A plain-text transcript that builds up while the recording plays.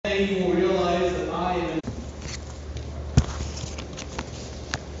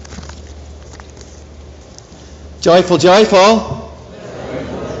Joyful, joyful.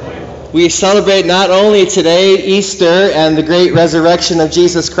 We celebrate not only today Easter and the great resurrection of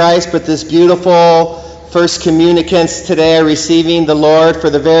Jesus Christ, but this beautiful first communicants today are receiving the Lord for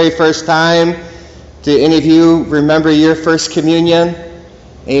the very first time. Do any of you remember your first communion?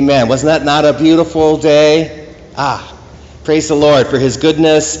 Amen. Wasn't that not a beautiful day? Praise the Lord for his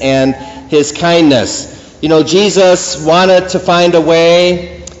goodness and his kindness. You know, Jesus wanted to find a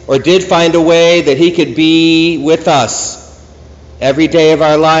way, or did find a way, that he could be with us every day of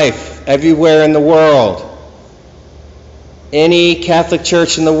our life, everywhere in the world. Any Catholic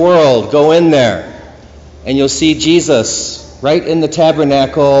church in the world, go in there, and you'll see Jesus right in the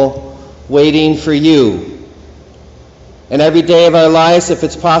tabernacle waiting for you. And every day of our lives, if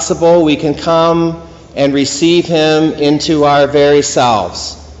it's possible, we can come and receive him into our very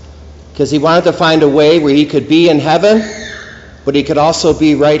selves. Because he wanted to find a way where he could be in heaven, but he could also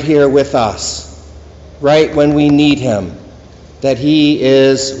be right here with us, right when we need him, that he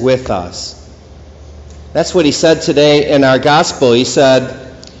is with us. That's what he said today in our gospel. He said,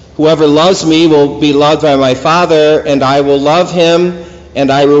 "Whoever loves me will be loved by my Father, and I will love him,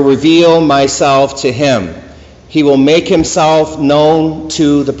 and I will reveal myself to him." He will make himself known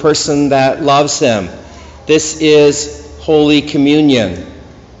to the person that loves him. This is Holy Communion.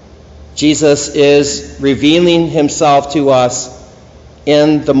 Jesus is revealing himself to us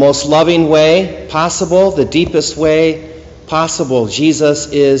in the most loving way possible, the deepest way possible. Jesus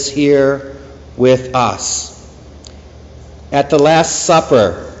is here with us. At the Last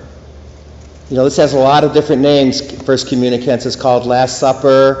Supper, this has a lot of different names. First Communicants is called Last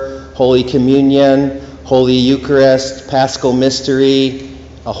Supper, Holy Communion, Holy Eucharist, Paschal Mystery,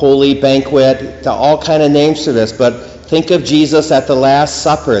 a Holy Banquet, all kind of names for this. But think of Jesus at the Last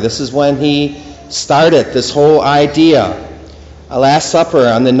Supper. This is when he started this whole idea. A Last Supper,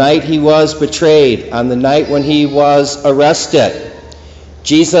 on the night he was betrayed, on the night when he was arrested.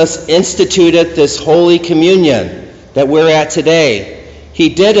 Jesus instituted this Holy Communion that we're at today. He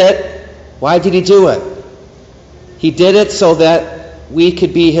did it. Why did he do it? He did it so that we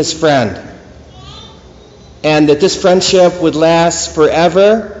could be his friend. And that this friendship would last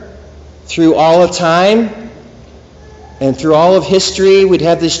forever, through all of time, and through all of history. We'd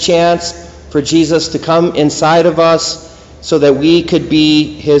have this chance for Jesus to come inside of us so that we could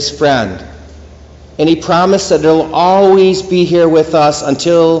be his friend. And he promised that he'll always be here with us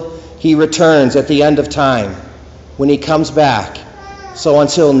until he returns at the end of time, when he comes back. So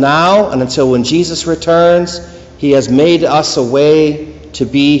until now, and until when Jesus returns, he has made us a way to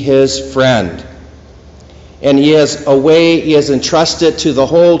be his friend. And he has a way he has entrusted to the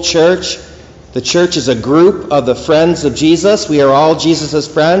whole church. The church is a group of the friends of Jesus. We are all Jesus'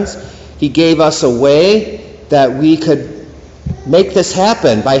 friends. He gave us a way that we could make this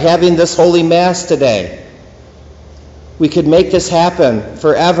happen by having this Holy Mass today. We could make this happen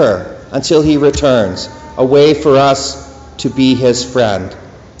forever until he returns, a way for us to be his friend.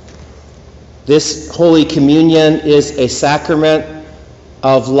 This Holy Communion is a sacrament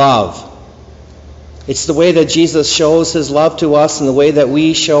of love. It's the way that Jesus shows his love to us and the way that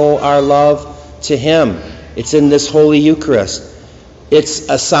we show our love to him. It's in this Holy Eucharist. It's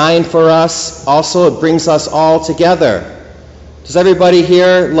a sign for us. Also, it brings us all together. Does everybody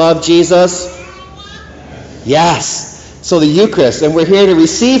here love Jesus? Yes. So the Eucharist, and we're here to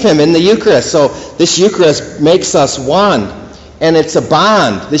receive him in the Eucharist. So this Eucharist makes us one, and it's a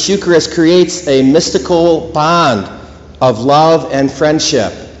bond. This Eucharist creates a mystical bond of love and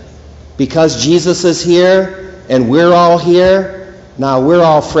friendship. Because Jesus is here, and we're all here, now we're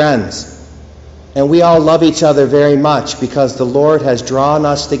all friends. And we all love each other very much because the Lord has drawn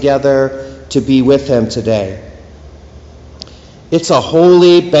us together to be with him today. It's a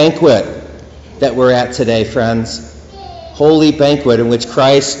holy banquet that we're at today, friends. Holy banquet in which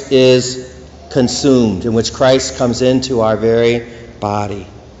Christ is consumed, in which Christ comes into our very body.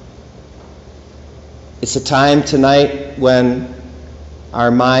 It's a time tonight when our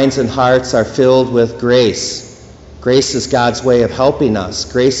minds and hearts are filled with grace. Grace is God's way of helping us.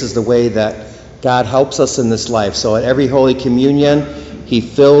 Grace is the way that God helps us in this life. So at every Holy Communion, he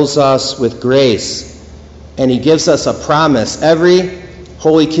fills us with grace. And he gives us a promise. Every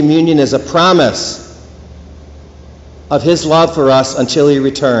Holy Communion is a promise of his love for us until he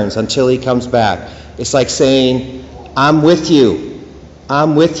returns, until he comes back. It's like saying, I'm with you.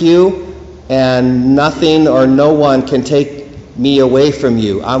 I'm with you, and nothing or no one can take me away from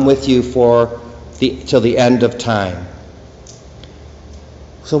you. I'm with you till the end of time.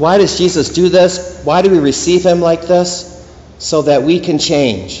 So why does Jesus do this? Why do we receive him like this? So that we can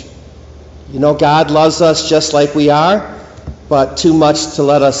change. God loves us just like we are, but too much to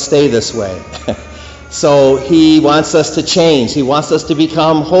let us stay this way. So he wants us to change. He wants us to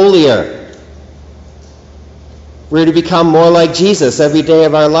become holier. We're to become more like Jesus every day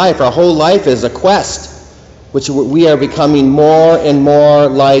of our life. Our whole life is a quest, which we are becoming more and more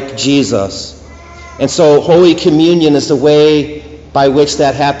like Jesus. And so Holy Communion is the way by which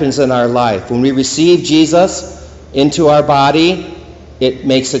that happens in our life. When we receive Jesus into our body, it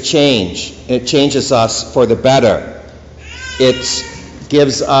makes a change. It changes us for the better. It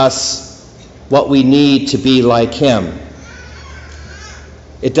gives us what we need to be like him.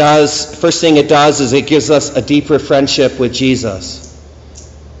 First thing it does is it gives us a deeper friendship with Jesus.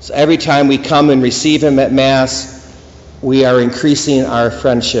 So every time we come and receive him at Mass, we are increasing our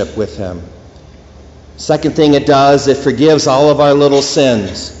friendship with him. Second thing it does, it forgives all of our little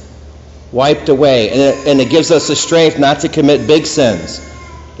sins, wiped away. And it gives us the strength not to commit big sins.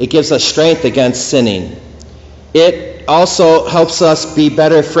 It gives us strength against sinning. It also helps us be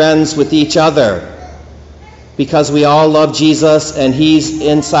better friends with each other, because we all love Jesus and he's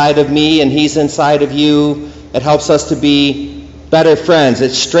inside of me and he's inside of you. It helps us to be better friends. It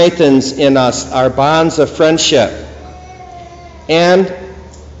strengthens in us our bonds of friendship. And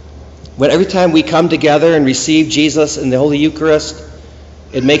every time we come together and receive Jesus in the Holy Eucharist,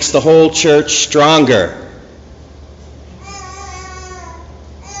 it makes the whole church stronger.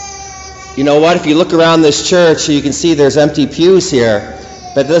 You know what? If you look around this church, you can see there's empty pews here,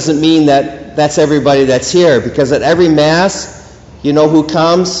 but it doesn't mean that that's everybody that's here, because at every Mass, you know who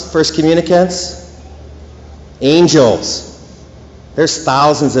comes, First Communicants? Angels. There's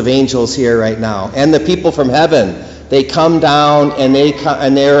thousands of angels here right now. And the people from heaven, they come down and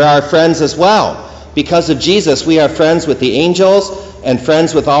they're our friends as well. Because of Jesus, we are friends with the angels and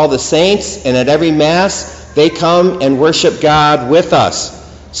friends with all the saints. And at every Mass, they come and worship God with us.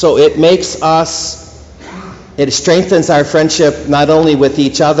 So it strengthens our friendship not only with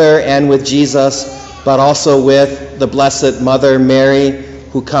each other and with Jesus, but also with the Blessed Mother Mary,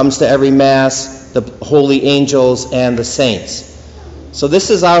 who comes to every Mass, the holy angels, and the saints. So this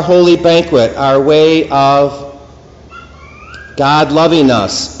is our holy banquet, our way of God loving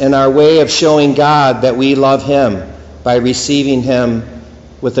us, and our way of showing God that we love him by receiving him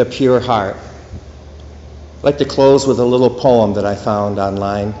with a pure heart. I'd like to close with a little poem that I found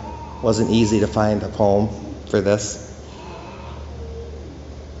online. It wasn't easy to find a poem for this.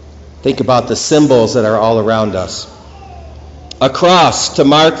 Think about the symbols that are all around us. A cross to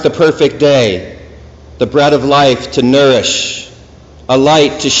mark the perfect day, the bread of life to nourish, a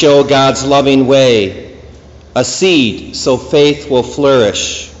light to show God's loving way, a seed so faith will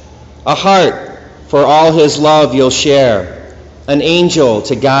flourish, a heart for all his love you'll share, an angel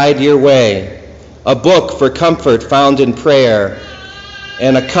to guide your way, a book for comfort found in prayer,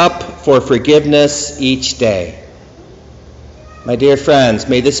 and a cup for forgiveness each day. My dear friends,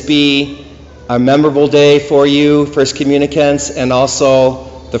 may this be a memorable day for you, First Communicants, and also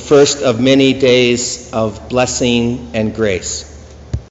the first of many days of blessing and grace.